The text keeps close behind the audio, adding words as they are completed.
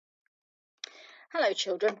Hello,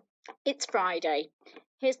 children. It's Friday.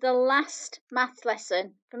 Here's the last maths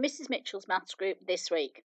lesson for Mrs. Mitchell's maths group this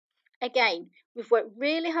week. Again, we've worked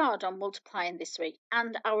really hard on multiplying this week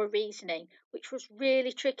and our reasoning, which was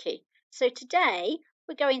really tricky. So today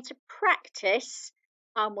we're going to practice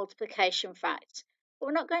our multiplication facts. But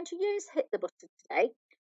we're not going to use hit the button today.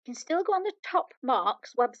 You can still go on the Top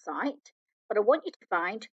Marks website, but I want you to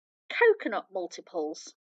find coconut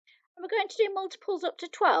multiples. And we're going to do multiples up to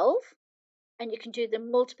 12. And you can do the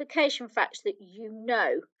multiplication facts that you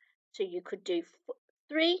know. So you could do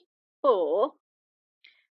 3, 4,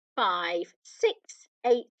 5, 6,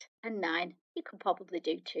 8, and 9. You can probably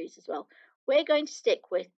do 2s as well. We're going to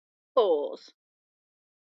stick with 4s.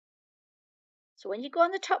 So when you go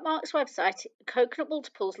on the Top Marks website, coconut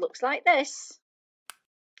multiples looks like this.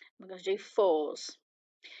 We're going to do 4s.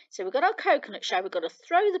 So we've got our coconut shell. We've got to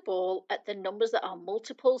throw the ball at the numbers that are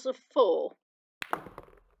multiples of 4.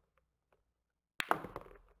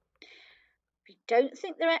 If you don't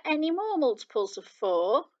think there are any more multiples of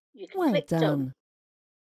 4, you can click done.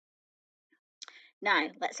 Now,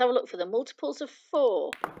 let's have a look for the multiples of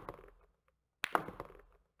 4.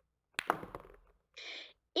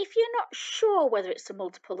 If you're not sure whether it's a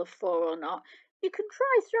multiple of 4 or not, you can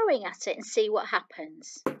try throwing at it and see what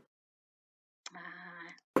happens.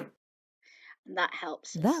 And that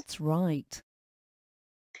helps us. That's right.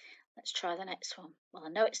 Let's try the next one. Well, I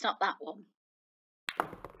know it's not that one.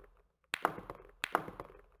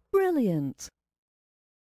 Brilliant.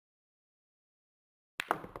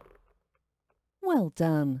 Well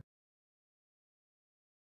done.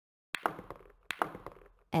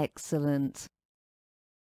 Excellent.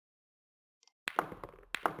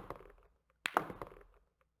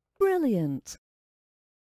 Brilliant.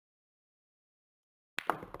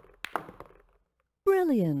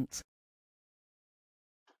 Brilliant.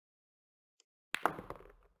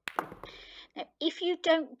 Now, if you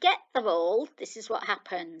don't get them all, this is what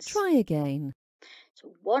happens. Try again.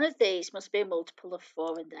 So one of these must be a multiple of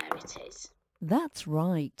 4, and there it is. That's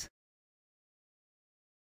right.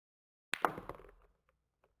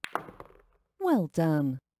 Well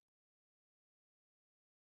done.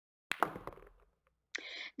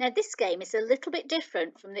 Now, this game is a little bit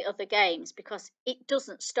different from the other games because it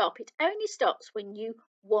doesn't stop. It only stops when you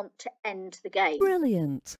want to end the game.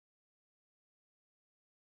 Brilliant.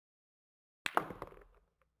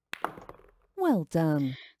 Well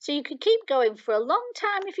done. So you can keep going for a long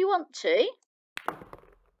time if you want to.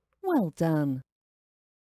 Well done.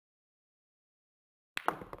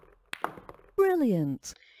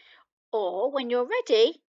 Brilliant. Or when you're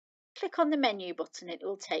ready, click on the menu button. It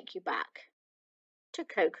will take you back to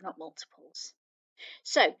coconut multiples.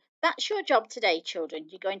 So that's your job today, children.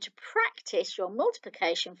 You're going to practice your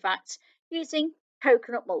multiplication facts using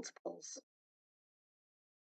coconut multiples.